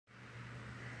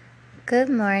Good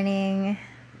morning.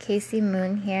 Casey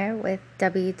Moon here with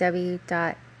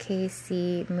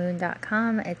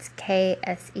www.kcmoon.com. It's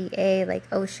KSEA, like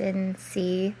ocean,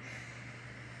 sea.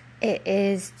 It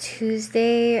is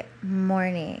Tuesday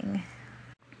morning.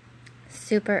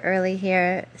 Super early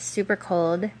here, super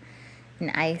cold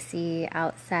and icy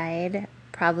outside.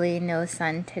 Probably no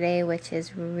sun today, which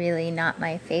is really not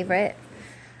my favorite.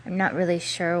 I'm not really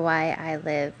sure why I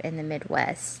live in the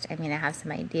Midwest. I mean, I have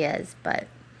some ideas, but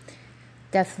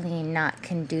definitely not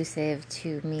conducive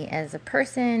to me as a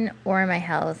person or my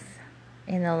health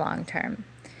in the long term.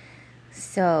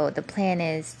 So the plan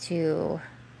is to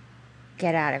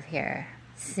get out of here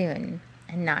soon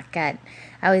and not I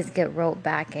always get roped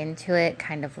back into it,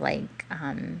 kind of like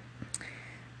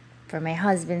for my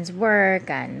husband's work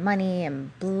and money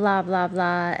and blah, blah,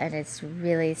 blah. And it's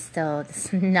really still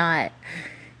just not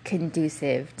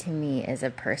conducive to me as a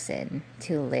person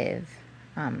to live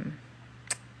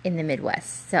in the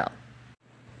Midwest. So,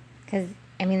 because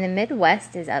I mean, the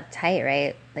Midwest is uptight,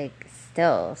 right? Like,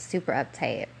 still super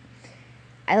uptight.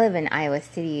 I live in Iowa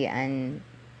City, and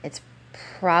it's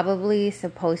probably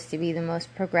supposed to be the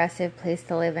most progressive place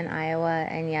to live in Iowa,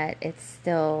 and yet it's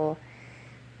still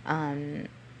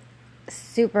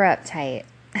super uptight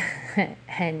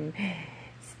and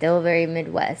still very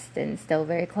Midwest and still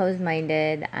very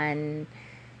closed-minded. And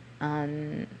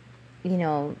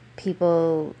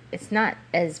people, it's not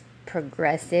as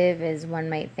progressive as one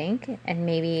might think, and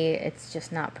maybe it's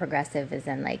just not progressive as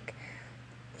in like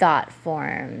thought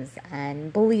forms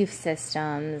and belief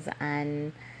systems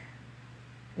and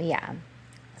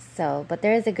but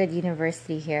there is a good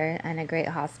university here and a great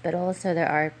hospital, so there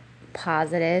are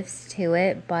positives to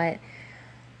it. But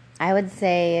I would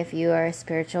say if you are a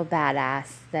spiritual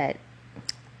badass, that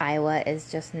Iowa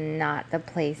is just not the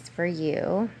place for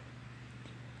you.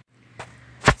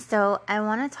 So I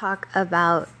want to talk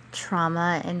about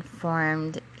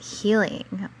trauma-informed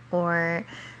healing or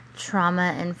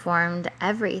trauma-informed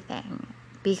everything,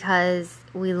 because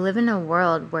we live in a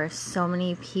world where so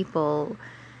many people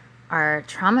are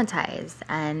traumatized,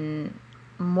 and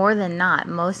more than not,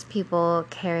 most people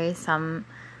carry some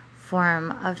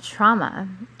form of trauma.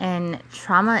 And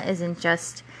trauma isn't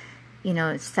just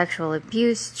sexual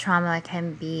abuse. Trauma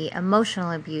can be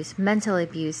emotional abuse, mental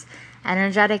abuse,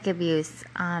 energetic abuse.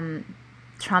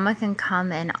 Trauma can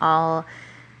come in all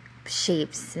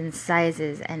shapes and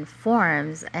sizes and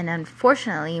forms. And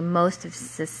unfortunately, most of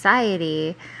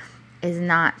society is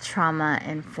not trauma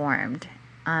informed.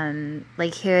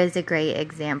 Like, here is a great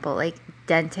example. Like,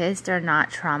 dentists are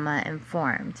not trauma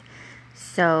informed.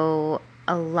 So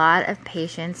a lot of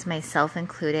patients, myself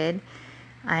included,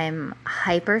 I'm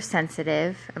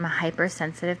hypersensitive. I'm a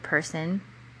hypersensitive person.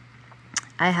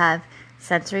 I have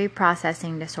sensory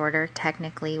processing disorder,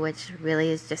 technically, which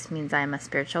really just means I'm a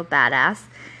spiritual badass.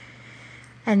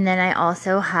 And then I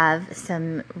also have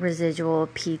some residual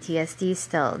PTSD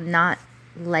still, not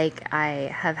like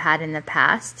I have had in the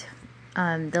past.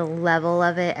 The level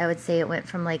of it, I would say it went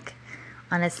from like,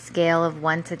 on a scale of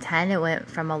 1 to 10, it went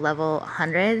from a level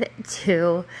 100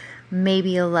 to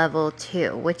maybe a level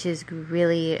 2, which is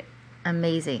really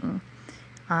amazing.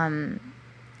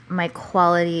 My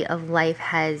quality of life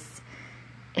has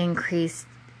increased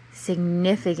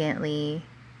significantly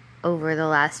over the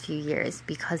last few years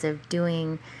because of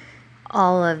doing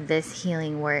all of this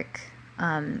healing work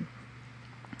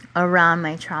around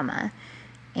my trauma.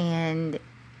 And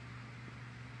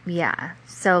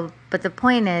but the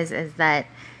point is that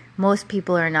most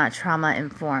people are not trauma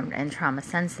informed and trauma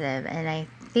sensitive. And I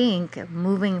think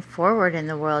moving forward in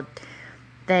the world,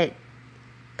 that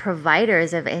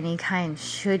providers of any kind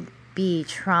should be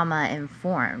trauma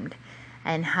informed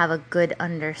and have a good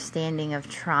understanding of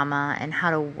trauma and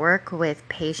how to work with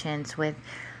patients with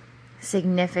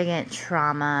significant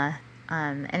trauma.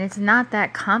 And it's not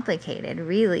that complicated,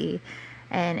 really.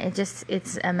 And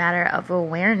it's a matter of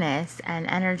awareness and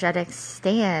energetic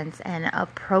stance and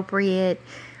appropriate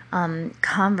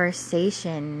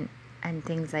conversation and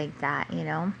things like that,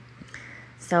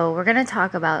 So we're going to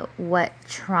talk about what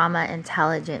trauma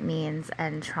intelligent means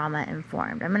and trauma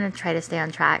informed. I'm going to try to stay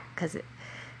on track because,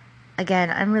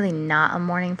 again, I'm really not a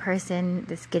morning person.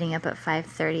 This getting up at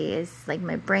 5:30 is like,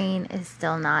 my brain is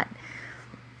still not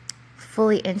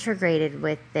fully integrated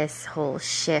with this whole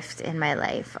shift in my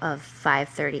life of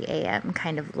 5:30 a.m.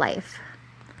 kind of life.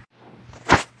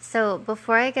 So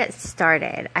before I get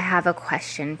started, I have a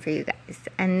question for you guys.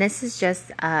 And this is just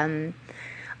a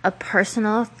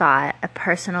personal thought, a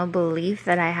personal belief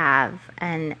that I have,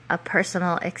 and a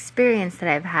personal experience that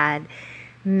I've had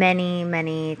many,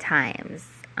 many times.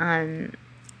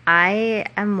 I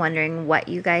am wondering what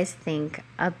you guys think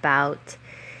about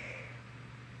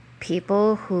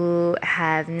people who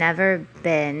have never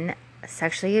been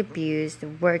sexually abused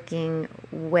working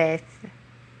with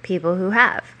people who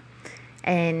have.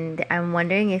 And I'm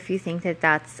wondering if you think that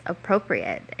that's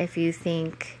appropriate, if you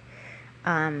think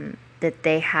that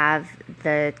they have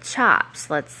the chops,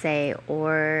 let's say,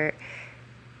 or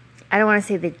I don't want to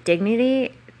say the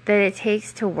dignity that it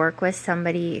takes to work with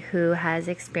somebody who has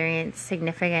experienced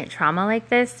significant trauma like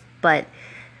this, but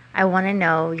I want to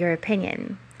know your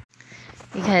opinion.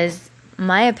 Because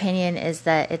my opinion is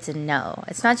that it's a no.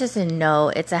 It's not just a no,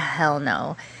 it's a hell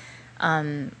no.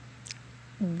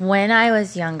 When I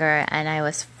was younger and I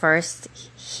was first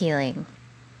healing,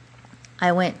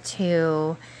 I went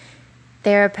to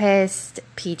therapist,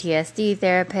 PTSD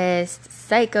therapist,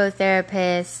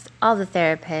 psychotherapist, all the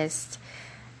therapists,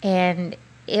 and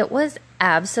it was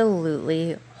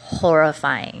absolutely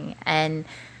horrifying, and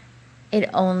it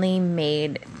only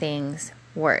made things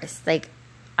worse. Like,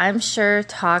 I'm sure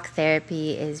talk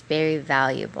therapy is very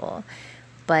valuable,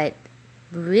 but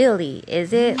really,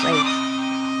 is it? Like,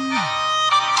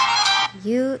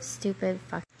 you stupid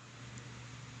fuck.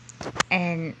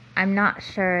 And I'm not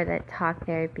sure that talk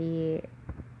therapy,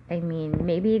 I mean,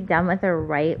 maybe done with the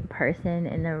right person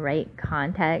in the right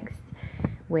context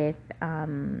with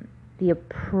the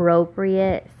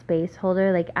appropriate space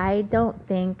holder. Like, I don't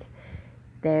think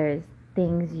there's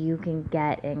things you can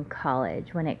get in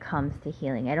college when it comes to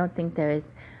healing. I don't think there's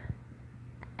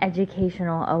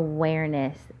educational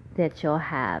awareness that you'll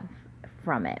have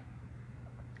from it.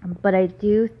 But I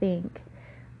do think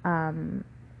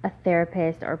a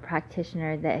therapist or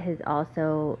practitioner that has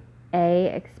also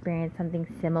experienced something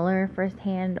similar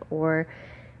firsthand, or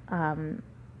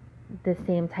the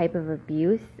same type of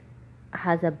abuse,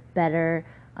 has a better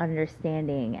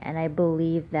understanding. And I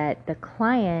believe that the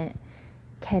client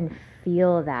can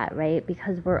feel that, right?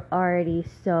 Because we're already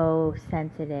so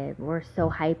sensitive, we're so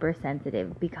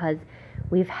hypersensitive because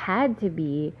we've had to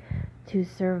be to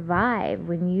survive.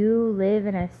 When you live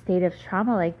in a state of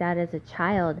trauma like that as a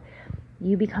child,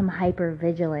 you become hyper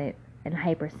vigilant and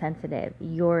hypersensitive.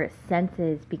 Your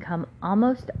senses become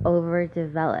almost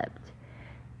overdeveloped,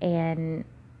 and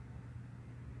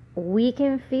we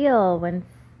can feel when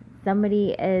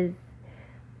somebody is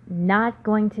not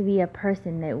going to be a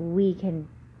person that we can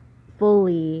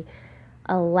fully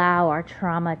allow our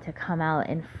trauma to come out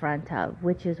in front of,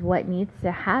 which is what needs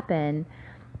to happen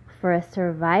for a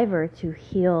survivor to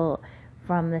heal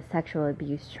from the sexual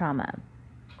abuse trauma.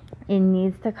 It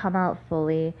needs to come out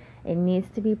fully. It needs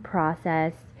to be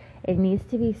processed. It needs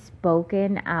to be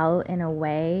spoken out in a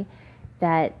way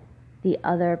that the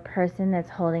other person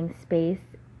that's holding space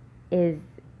is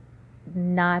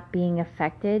not being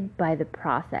affected by the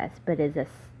process, but is a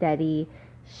steady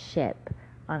ship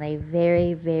on a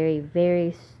very, very,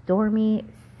 very stormy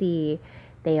sea.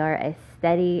 They are a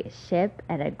steady ship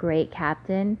and a great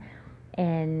captain,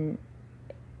 and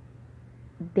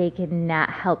they can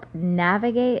help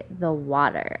navigate the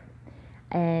water.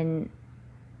 And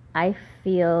I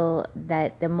feel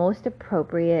that the most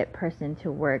appropriate person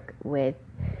to work with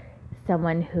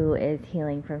someone who is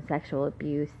healing from sexual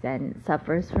abuse and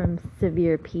suffers from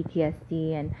severe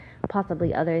PTSD and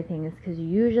possibly other things, because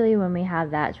usually when we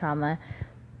have that trauma,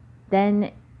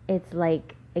 then it's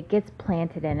like it gets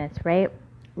planted in us, right?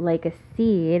 Like a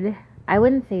seed. I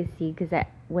wouldn't say seed, because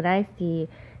when I see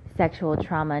sexual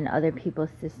trauma in other people's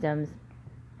systems,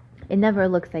 it never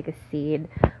looks like a seed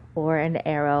or an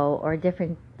arrow or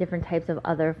different types of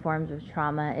other forms of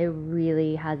trauma. It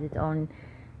really has its own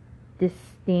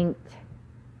distinct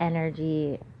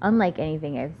energy, unlike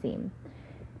anything I've seen.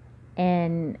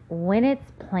 And when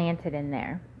it's planted in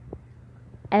there,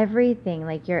 everything,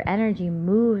 like your energy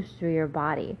moves through your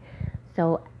body.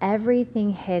 So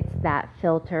everything hits that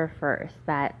filter first,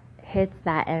 that hits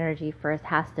that energy first,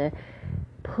 has to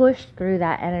push through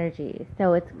that energy.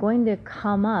 So it's going to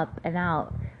come up and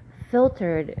out,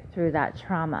 filtered through that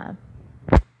trauma.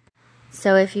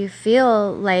 So if you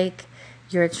feel like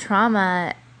your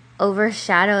trauma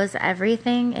overshadows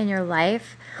everything in your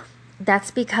life,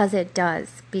 that's because it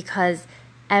does. Because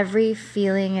every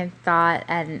feeling and thought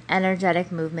and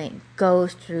energetic movement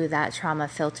goes through that trauma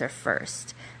filter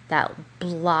first. That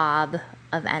blob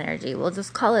of energy. We'll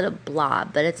just call it a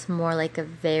blob, but it's more like a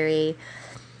very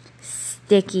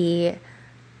sticky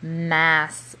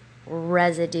mass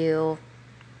residue,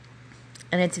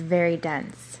 and it's very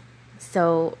dense.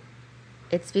 So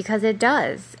it's because it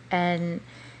does. And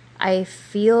I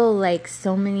feel like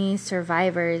so many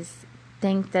survivors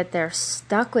think that they're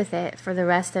stuck with it for the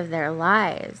rest of their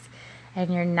lives,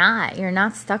 and you're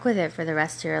not stuck with it for the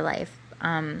rest of your life.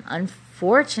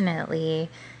 Unfortunately,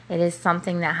 it is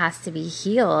something that has to be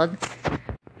healed.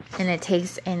 And it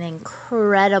takes an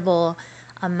incredible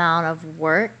amount of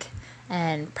work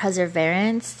and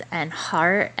perseverance and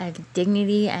heart and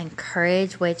dignity and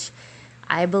courage, which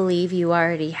I believe you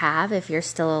already have if you're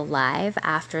still alive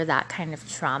after that kind of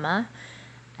trauma.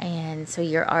 And so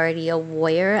you're already a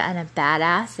warrior and a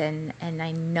badass. And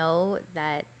I know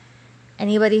that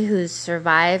anybody who's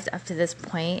survived up to this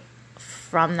point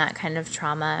from that kind of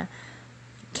trauma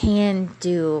can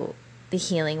do the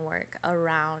healing work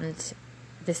around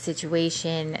the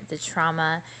situation, the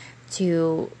trauma,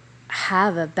 to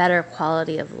have a better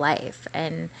quality of life.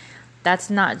 And that's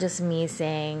not just me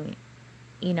saying,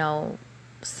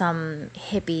 some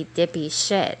hippy dippy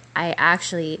shit. I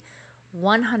actually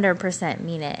 100%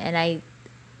 mean it. And I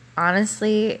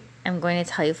honestly am going to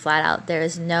tell you flat out, there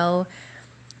is no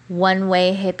one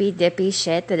way hippy dippy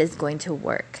shit that is going to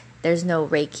work. There's no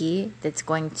Reiki that's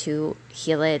going to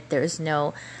heal it. There's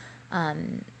no,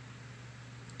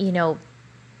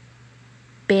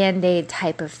 Band-Aid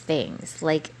type of things.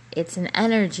 Like, it's an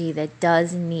energy that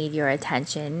does need your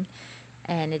attention,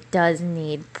 and it does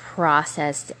need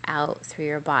processed out through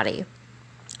your body.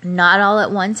 Not all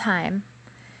at one time,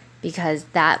 because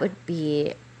that would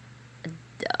be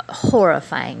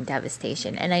horrifying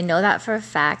devastation. And I know that for a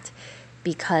fact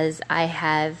because I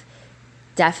have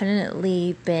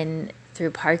definitely been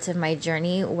through parts of my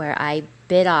journey where I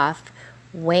bit off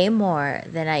way more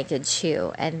than I could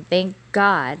chew. And thank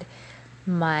God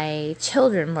my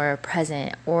children were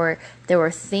present, or there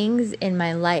were things in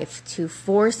my life to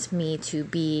force me to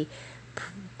be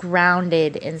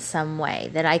grounded in some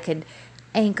way that I could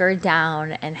anchor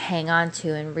down and hang on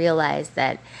to and realize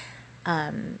that,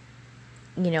 that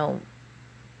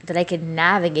I could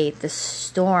navigate the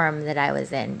storm that I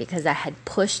was in because I had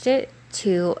pushed it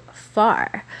too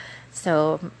far.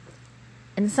 So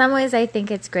in some ways, I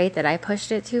think it's great that I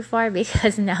pushed it too far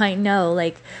because now I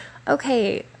know,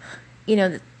 okay,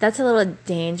 that's a little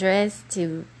dangerous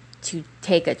to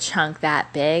take a chunk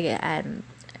that big and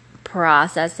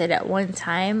process it at one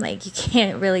time. Like, you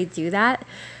can't really do that.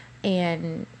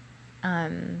 And,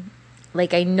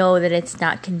 I know that it's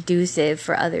not conducive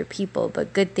for other people,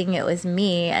 but good thing it was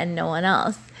me and no one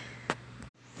else.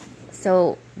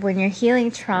 So when you're healing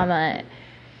trauma,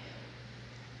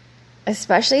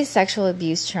 especially sexual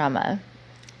abuse trauma,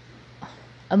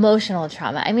 emotional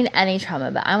trauma, any trauma,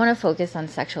 but I want to focus on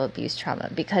sexual abuse trauma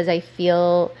because I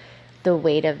feel the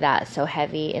weight of that so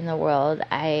heavy in the world.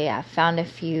 I found a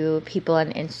few people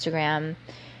on Instagram,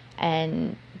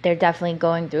 and they're definitely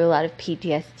going through a lot of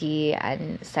PTSD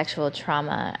and sexual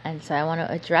trauma. And so I want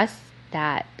to address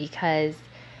that because,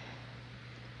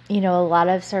 a lot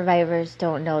of survivors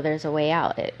don't know there's a way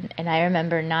out. And I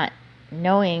remember not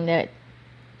knowing that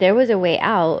there was a way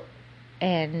out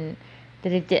and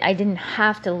that I didn't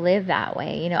have to live that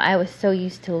way. I was so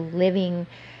used to living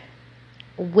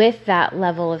with that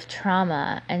level of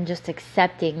trauma and just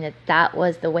accepting that that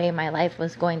was the way my life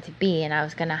was going to be, and I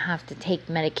was going to have to take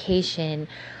medication,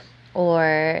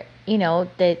 or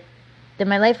that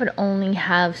my life would only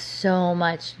have so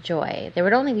much joy. There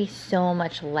would only be so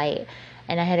much light,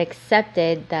 and I had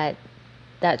accepted that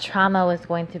trauma was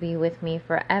going to be with me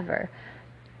forever,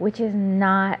 which is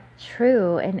not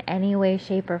true in any way,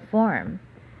 shape, or form.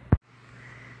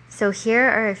 So here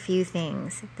are a few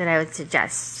things that I would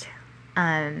suggest.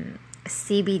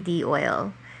 CBD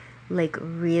oil,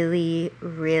 really,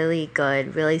 really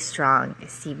good, really strong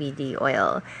CBD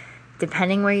oil.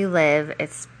 Depending where you live,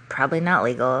 it's probably not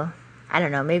legal. I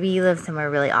don't know, maybe you live somewhere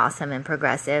really awesome and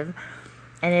progressive,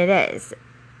 and it is.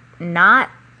 Not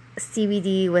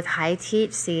CBD with high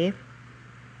THC,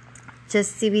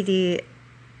 just CBD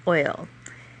oil.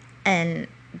 And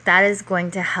that is going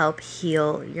to help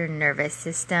heal your nervous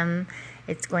system.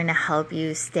 It's going to help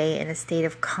you stay in a state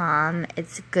of calm.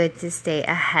 It's good to stay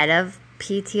ahead of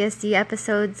PTSD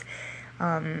episodes,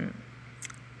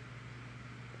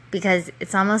 because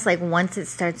it's almost like once it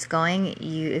starts going,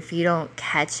 if you don't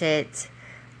catch it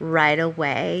right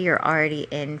away, you're already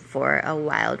in for a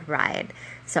wild ride.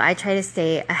 So I try to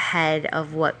stay ahead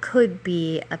of what could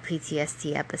be a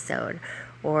PTSD episode,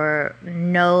 or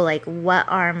know what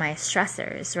are my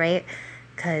stressors, right?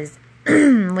 Because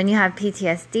when you have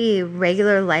PTSD,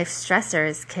 regular life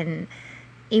stressors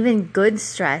even good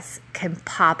stress can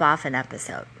pop off an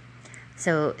episode.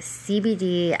 So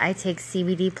CBD, I take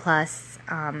CBD Plus.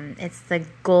 It's the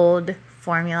gold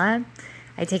formula.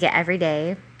 I take it every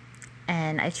day,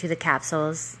 and I chew the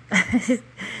capsules.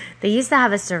 They used to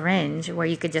have a syringe where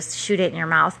you could just shoot it in your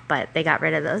mouth, but they got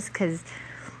rid of those because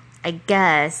I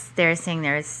guess they're saying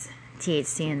there's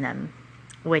THC in them,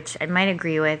 which I might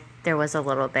agree with. There was a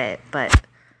little bit, but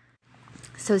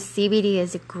so CBD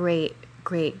is a great,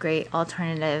 great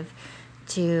alternative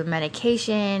to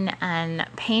medication and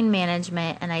pain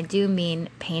management. And I do mean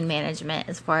pain management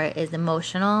as far as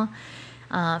emotional,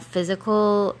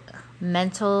 physical,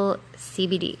 mental,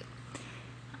 CBD.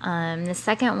 The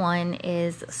second one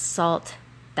is salt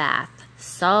bath.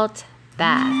 Salt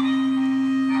bath.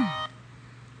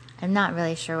 I'm not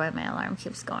really sure why my alarm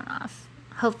keeps going off.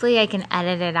 Hopefully I can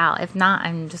edit it out. If not,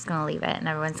 I'm just going to leave it and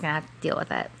everyone's going to have to deal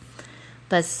with it.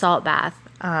 But salt bath.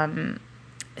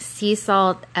 Sea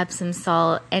salt, Epsom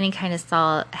salt, any kind of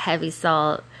salt, heavy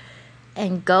salt.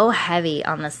 And go heavy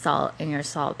on the salt in your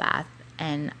salt bath.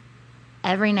 And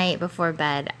every night before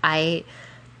bed, I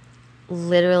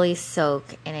literally soak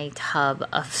in a tub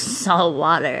of salt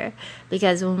water.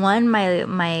 Because one,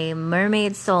 my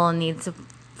mermaid soul needs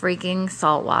freaking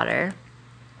salt water.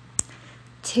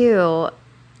 Two,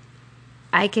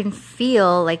 I can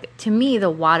feel like, to me, the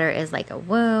water is like a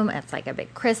womb. It's like a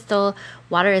big crystal.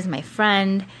 Water is my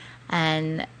friend.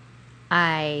 And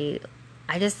I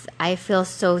feel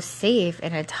so safe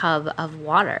in a tub of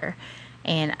water.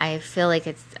 And I feel like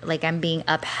it's like I'm being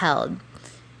upheld.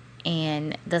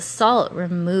 And the salt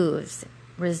removes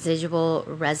residual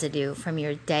residue from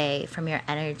your day, from your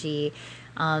energy.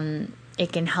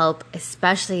 It can help,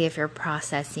 especially if you're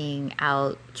processing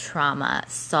out trauma.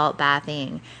 Salt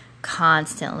bathing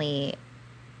constantly.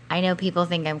 I know people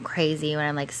think I'm crazy when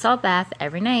I'm like, salt bath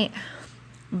every night,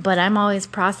 but I'm always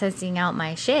processing out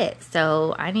my shit.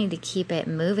 So I need to keep it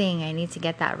moving. I need to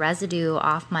get that residue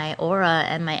off my aura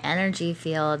and my energy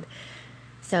field.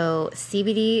 So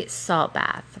CBD salt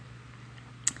bath.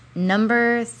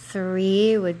 Number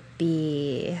 3 would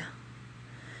be,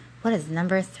 what is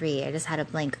number 3? I just had a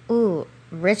blank. Ooh,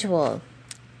 ritual.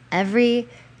 Every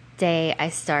day I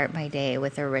start my day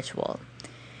with a ritual.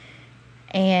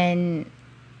 And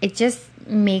it just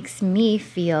makes me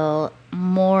feel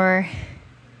more,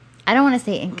 I don't want to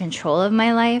say in control of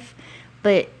my life,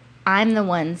 but I'm the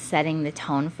one setting the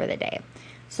tone for the day.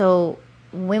 So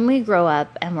when we grow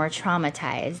up and we're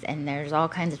traumatized and there's all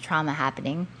kinds of trauma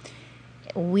happening,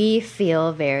 we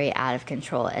feel very out of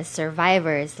control. As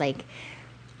survivors, like,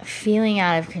 feeling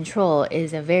out of control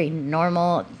is a very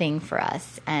normal thing for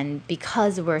us. And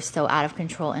because we're so out of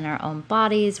control in our own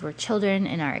bodies, we're children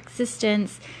in our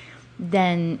existence,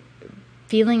 then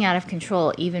feeling out of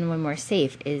control, even when we're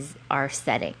safe, is our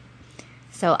setting.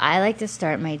 So I like to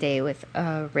start my day with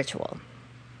a ritual.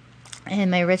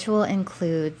 And my ritual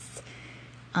includes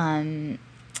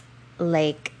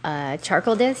like a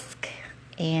charcoal disc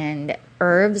and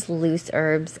herbs, loose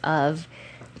herbs of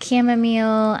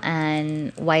chamomile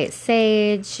and white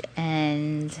sage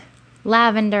and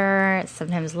lavender,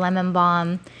 sometimes lemon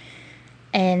balm.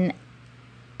 And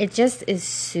it just is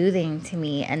soothing to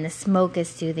me, and the smoke is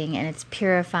soothing and it's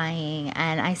purifying.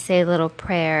 And I say a little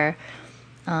prayer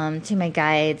to my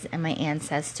guides and my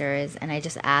ancestors, and I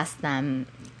just ask them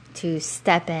to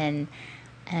step in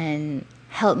and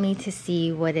help me to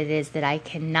see what it is that I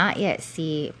cannot yet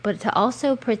see, but to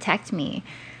also protect me.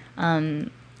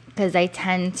 Because I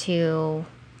tend to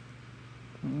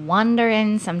wander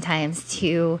in sometimes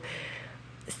to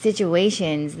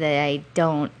situations that I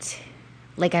don't,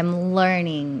 like, I'm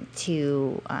learning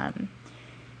to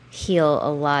heal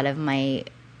a lot of my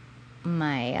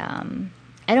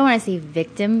I don't want to say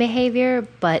victim behavior,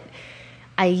 but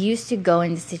I used to go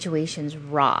into situations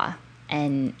raw,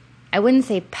 and I wouldn't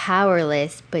say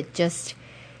powerless, but just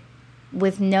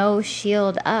with no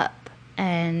shield up.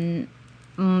 And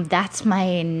that's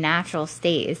my natural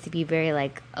state, is to be very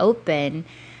like open,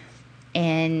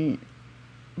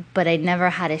 but I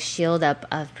never had a shield up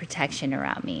of protection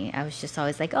around me. I was just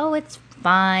always like, oh, it's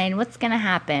fine. What's going to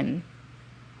happen?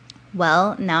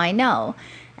 Well, now I know.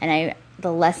 And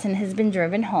the lesson has been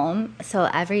driven home. So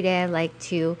every day I like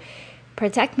to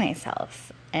protect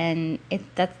myself. And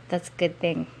that's a good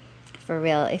thing. For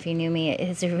real. If you knew me, it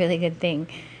is a really good thing.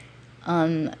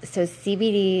 So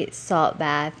CBD, salt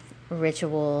bath,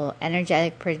 ritual,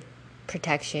 energetic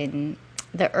protection.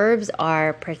 The herbs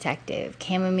are protective.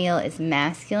 Chamomile is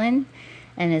masculine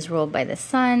and is ruled by the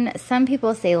sun. Some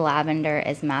people say lavender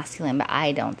is masculine, but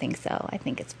I don't think so. I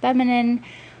think it's feminine.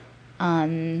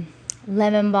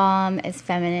 Lemon balm is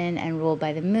feminine and ruled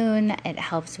by the moon. It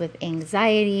helps with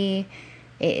anxiety.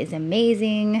 It is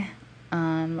amazing.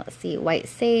 Let's see, white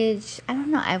sage. I don't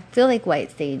know. I feel like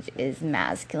white sage is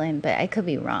masculine, but I could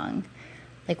be wrong.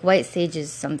 Like, white sage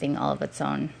is something all of its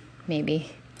own,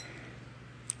 maybe.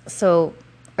 So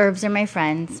herbs are my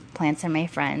friends, plants are my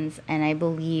friends, and I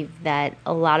believe that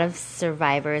a lot of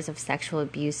survivors of sexual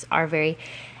abuse are very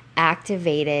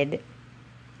activated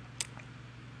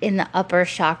in the upper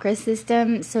chakra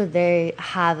system, so they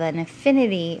have an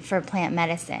affinity for plant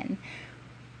medicine,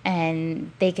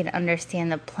 and they can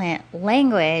understand the plant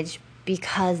language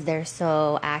because they're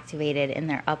so activated in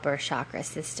their upper chakra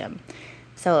system.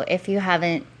 So if you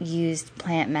haven't used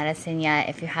plant medicine yet,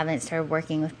 if you haven't started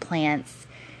working with plants,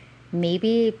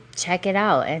 maybe check it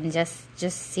out and just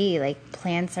see, like,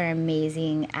 plants are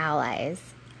amazing allies.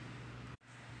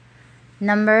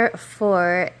 Number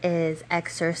 4 is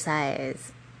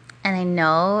exercise. And I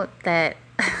know that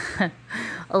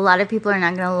a lot of people are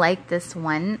not going to like this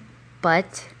one,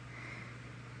 but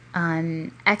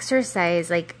exercise,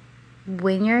 like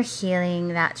when you're healing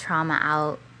that trauma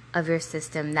out of your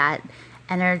system, that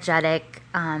energetic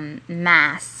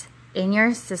mass in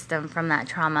your system from that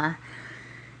trauma,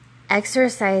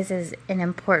 exercise is an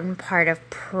important part of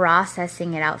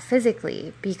processing it out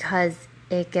physically, because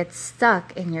it gets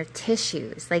stuck in your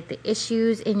tissues. Like the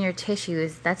issues in your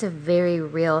tissues, that's a very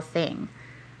real thing.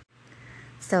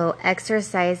 So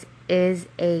exercise is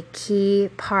a key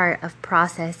part of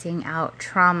processing out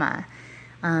trauma.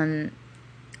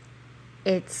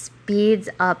 It speeds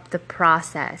up the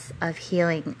process of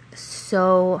healing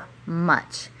so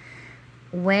much.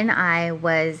 When I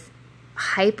was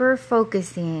hyper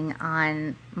focusing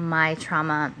on my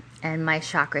trauma and my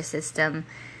chakra system,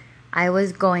 I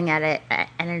was going at it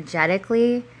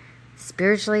energetically,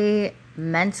 spiritually,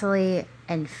 mentally,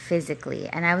 and physically.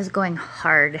 And I was going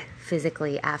hard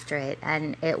physically after it.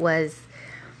 And it was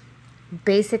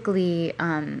basically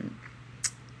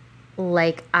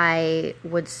like I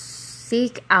would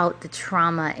seek out the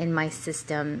trauma in my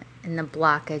system and the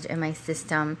blockage in my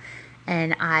system,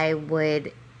 and I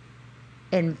would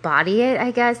embody it,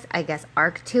 I guess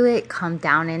arc to it, come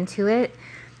down into it,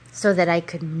 so that I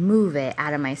could move it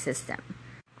out of my system.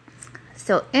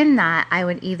 So in that, I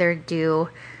would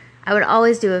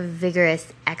always do a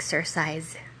vigorous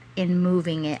exercise in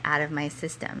moving it out of my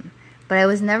system. But I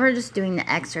was never just doing the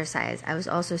exercise. I was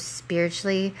also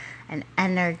spiritually and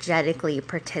energetically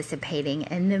participating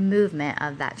in the movement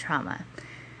of that trauma.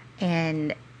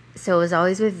 And so it was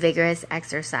always with vigorous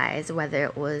exercise, whether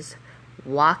it was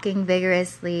walking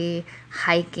vigorously,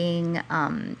 hiking,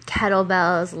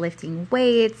 kettlebells, lifting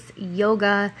weights,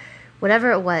 yoga,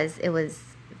 whatever it was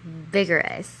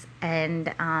vigorous.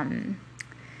 And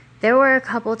there were a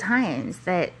couple times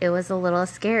that it was a little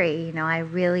scary. You know, I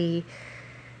really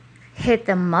hit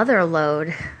the mother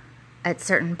load at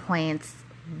certain points,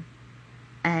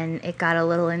 and it got a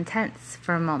little intense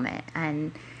for a moment,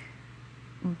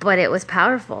 but it was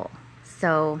powerful.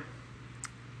 So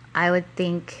I would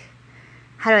think,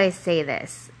 how do I say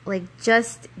this? Like,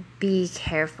 just be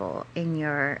careful in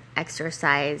your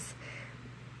exercise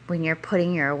when you're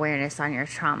putting your awareness on your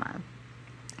trauma.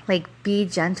 Like, be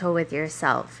gentle with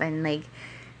yourself, and like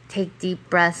take deep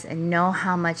breaths and know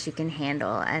how much you can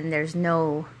handle. And there's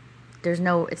no,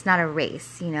 it's not a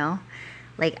race, you know?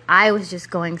 Like, I was just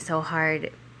going so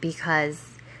hard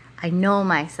because I know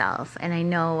myself and I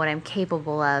know what I'm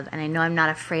capable of, and I know I'm not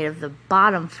afraid of the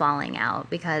bottom falling out,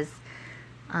 because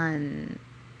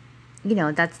you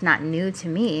know, that's not new to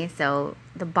me. So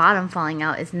the bottom falling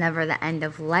out is never the end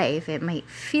of life. It might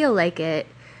feel like it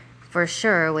for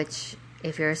sure, which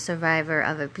if you're a survivor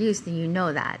of abuse, then you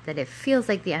know that it feels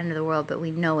like the end of the world, but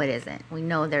we know it isn't. We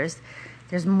know there's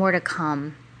more to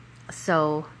come.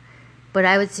 So, but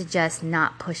I would suggest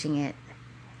not pushing it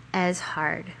as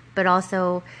hard. But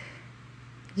also,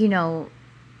 you know,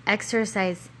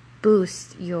 exercise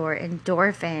boosts your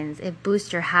endorphins. It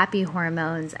boosts your happy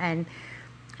hormones. And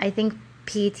I think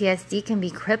PTSD can be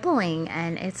crippling,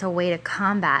 and it's a way to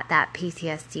combat that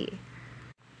PTSD.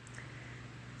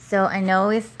 So I know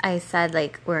I said,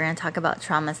 like, we're going to talk about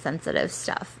trauma sensitive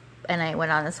stuff, and I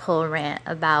went on this whole rant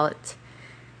about,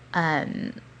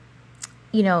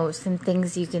 you know, some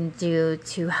things you can do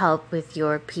to help with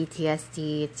your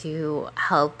PTSD, to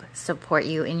help support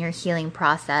you in your healing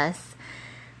process.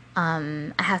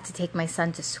 I have to take my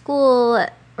son to school.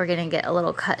 We're going to get a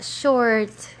little cut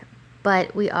short,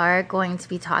 but we are going to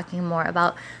be talking more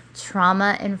about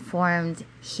trauma-informed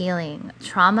healing,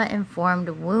 trauma-informed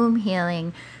womb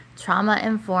healing,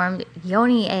 trauma-informed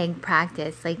yoni egg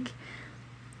practice. Like,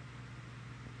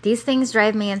 these things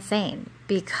drive me insane,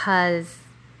 because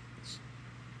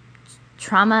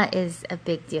trauma is a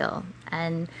big deal,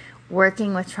 and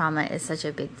working with trauma is such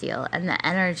a big deal, and the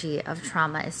energy of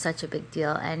trauma is such a big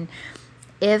deal, and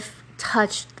if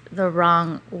touched the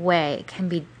wrong way, can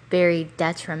be very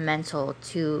detrimental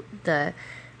to the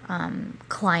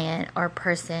client or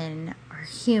person or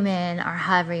human, or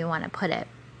however you want to put it.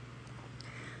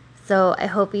 So I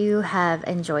hope you have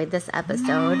enjoyed this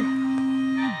episode,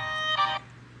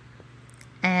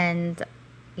 and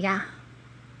yeah,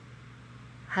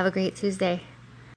 have a great Tuesday.